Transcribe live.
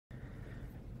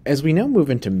As we now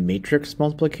move into matrix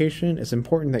multiplication, it's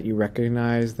important that you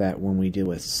recognize that when we deal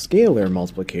with scalar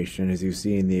multiplication, as you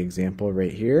see in the example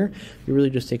right here, you're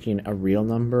really just taking a real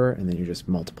number and then you just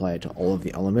multiply it to all of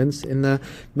the elements in the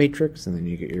matrix, and then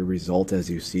you get your result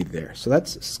as you see there. So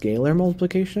that's scalar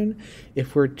multiplication.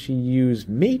 If we're to use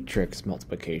matrix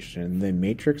multiplication, then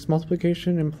matrix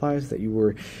multiplication implies that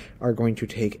you are going to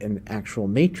take an actual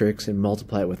matrix and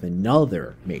multiply it with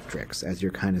another matrix, as you're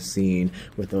kind of seeing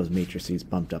with those matrices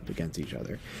bumped up against each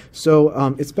other.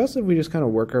 So it's best if we just kind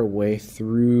of work our way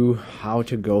through how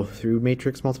to go through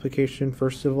matrix multiplication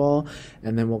first of all,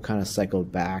 and then we'll kind of cycle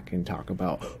back and talk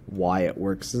about why it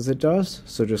works as it does.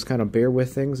 So just kind of bear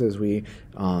with things as we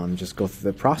just go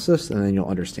through the process, and then you'll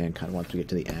understand kind of once we get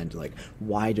to the end, like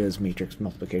why does matrix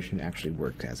multiplication actually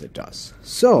work as it does.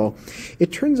 So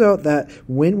it turns out that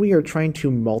when we are trying to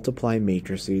multiply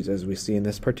matrices, as we see in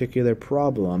this particular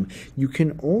problem, you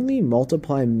can only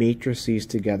multiply matrices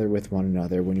together with one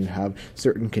another when you have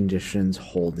certain conditions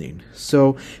holding.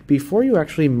 So before you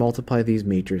actually multiply these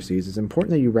matrices, it's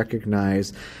important that you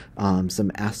recognize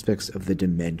some aspects of the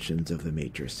dimensions of the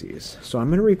matrices. So I'm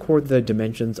going to record the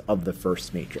dimensions of the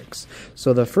first matrix.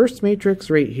 So the first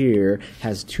matrix right here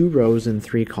has 2 rows and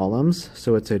 3 columns,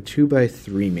 so it's a 2 by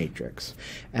 3 matrix.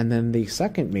 And then the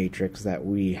second matrix that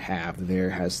we have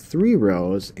there has 3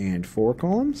 rows and 4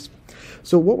 columns.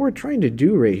 So what we're trying to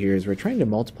do right here is we're trying to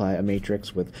multiply a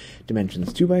matrix with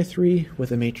dimensions 2 by 3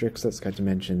 with a matrix that's got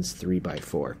dimensions 3 by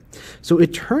 4. So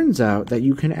it turns out that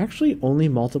you can actually only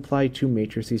multiply 2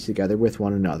 matrices together with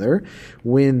one another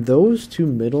when those 2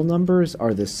 middle numbers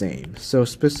are the same. So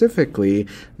specifically,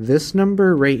 this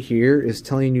number right here is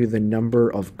telling you the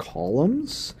number of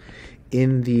columns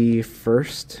in the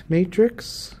first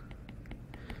matrix.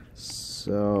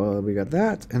 So we got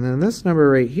that, and then this number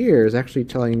right here is actually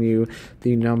telling you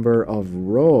the number of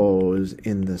rows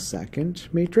in the second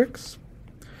matrix.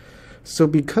 So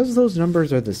because those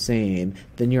numbers are the same,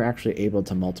 then you're actually able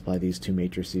to multiply these 2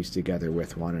 matrices together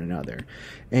with one another.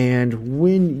 And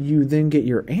when you then get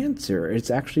your answer, it's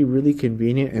actually really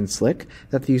convenient and slick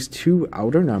that these 2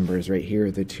 outer numbers right here,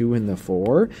 the 2 and the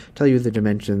 4, tell you the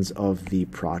dimensions of the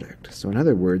product. So in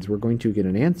other words, we're going to get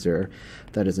an answer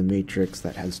that is a matrix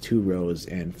that has 2 rows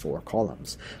and 4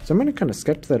 columns. So I'm going to kind of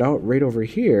sketch that out right over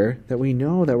here, that we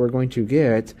know that we're going to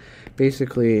get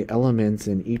basically elements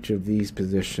in each of these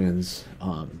positions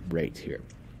right here.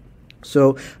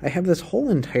 So I have this whole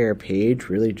entire page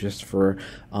really just for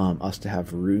us to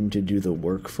have room to do the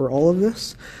work for all of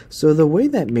this. So the way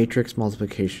that matrix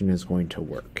multiplication is going to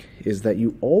work is that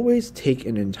you always take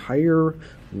an entire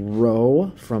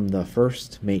row from the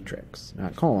first matrix,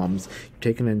 not columns. You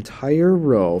take an entire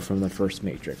row from the first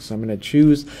matrix. So I'm going to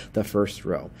choose the first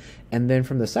row. And then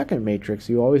from the second matrix,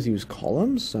 you always use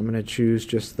columns. So I'm going to choose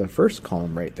just the first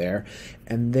column right there.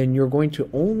 And then you're going to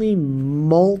only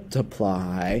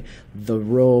multiply the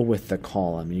row with the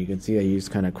column. And you can see I use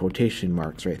kind of quotation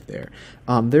marks right there.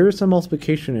 There is some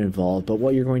multiplication involved, but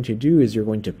what you're going to do is you're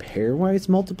going to pairwise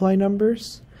multiply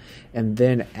numbers and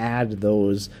then add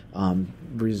those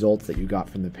results that you got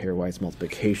from the pairwise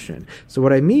multiplication. So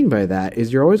what I mean by that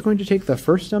is you're always going to take the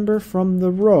first number from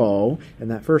the row in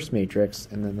that first matrix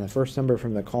and then the first number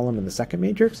from the column in the second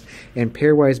matrix and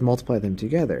pairwise multiply them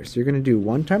together. So you're going to do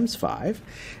 1 times 5,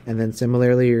 and then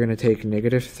similarly you're going to take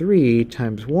negative 3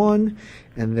 times 1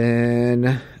 and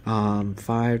then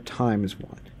 5 times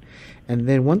 1. And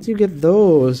then once you get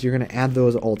those, you're going to add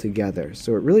those all together.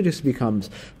 So it really just becomes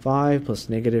 5 plus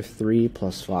negative 3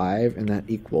 plus 5, and that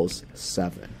equals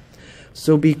 7.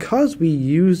 So because we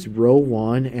used row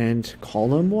 1 and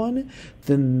column 1,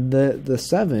 then the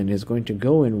 7 is going to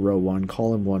go in row 1,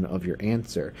 column 1 of your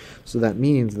answer. So that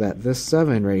means that this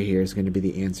 7 right here is going to be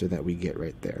the answer that we get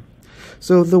right there.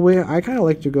 So the way I kind of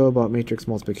like to go about matrix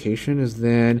multiplication is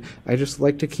then I just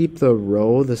like to keep the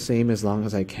row the same as long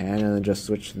as I can and then just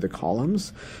switch to the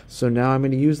columns. So now I'm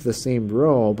going to use the same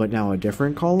row but now a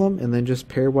different column and then just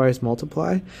pairwise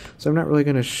multiply. So I'm not really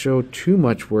going to show too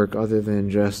much work other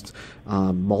than just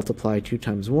multiply 2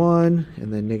 times 1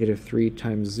 and then negative 3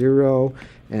 times 0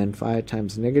 and 5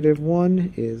 times negative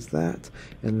 1 is that.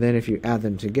 And then if you add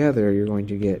them together, you're going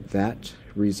to get that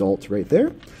result right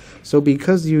there. So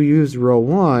because you used row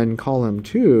 1, column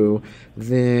 2,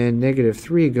 then negative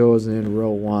 3 goes in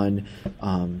row 1,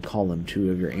 column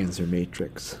 2 of your answer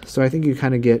matrix. So I think you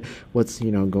kind of get what's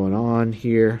going on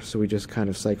here. So we just kind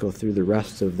of cycle through the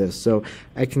rest of this. So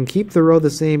I can keep the row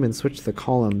the same and switch the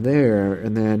column there,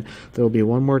 and then there will be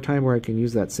one more time where I can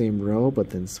use that same row but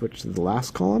then switch to the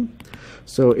last column.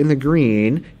 So in the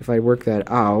green, if I work that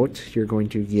out, you're going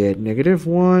to get negative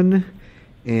 1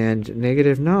 And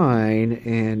negative 9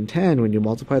 and 10, when you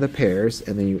multiply the pairs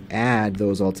and then you add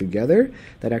those all together,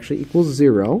 that actually equals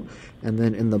 0. And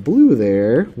then in the blue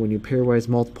there, when you pairwise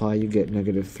multiply, you get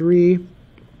negative 3,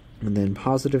 and then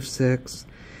positive 6,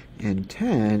 and 10,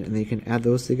 and then you can add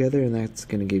those together, and that's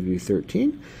going to give you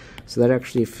 13. So that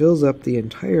actually fills up the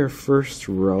entire first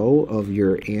row of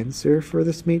your answer for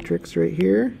this matrix right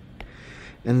here.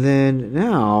 And then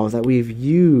now that we've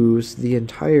used the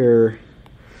entire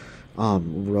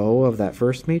row of that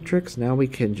first matrix, now we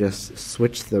can just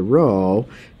switch the row,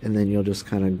 and then you'll just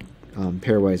kind of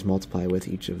pairwise multiply with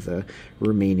each of the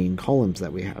remaining columns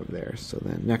that we have there. So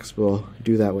then next we'll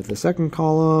do that with the second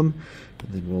column,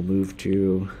 and then we'll move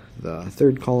to the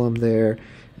third column there,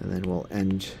 and then we'll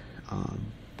end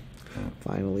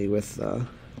finally with the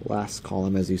last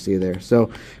column as you see there.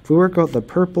 So if we work out the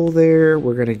purple there,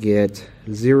 we're going to get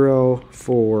 0,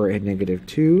 4, and negative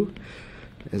 2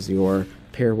 as your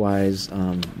pairwise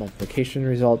multiplication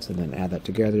results, and then add that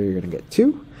together, you're going to get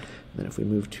 2. Then if we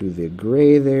move to the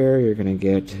gray there, you're going to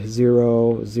get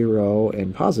 0, 0,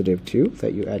 and positive 2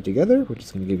 that you add together, which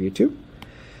is going to give you 2.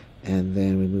 And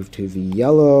then we move to the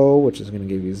yellow, which is going to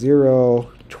give you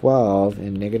 0, 12,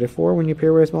 and negative 4 when you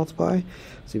pairwise multiply.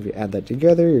 So if you add that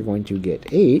together, you're going to get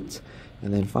 8.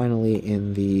 And then finally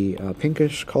in the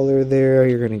pinkish color there,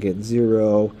 you're going to get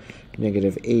 0,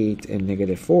 negative 8, and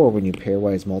negative 4 when you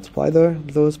pairwise multiply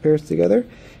those pairs together.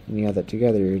 And you add that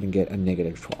together, you're going to get a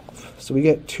negative 12. So we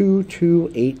get 2,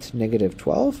 2, 8, negative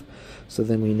 12. So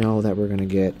then we know that we're going to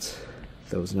get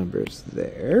those numbers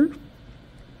there.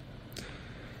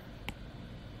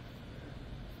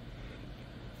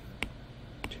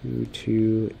 Two,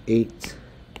 2, 8,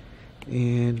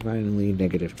 and finally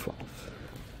negative 12.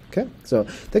 Okay, so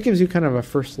that gives you kind of a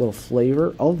first little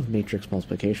flavor of matrix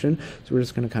multiplication. So we're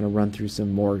just going to kind of run through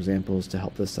some more examples to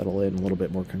help this settle in a little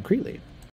bit more concretely.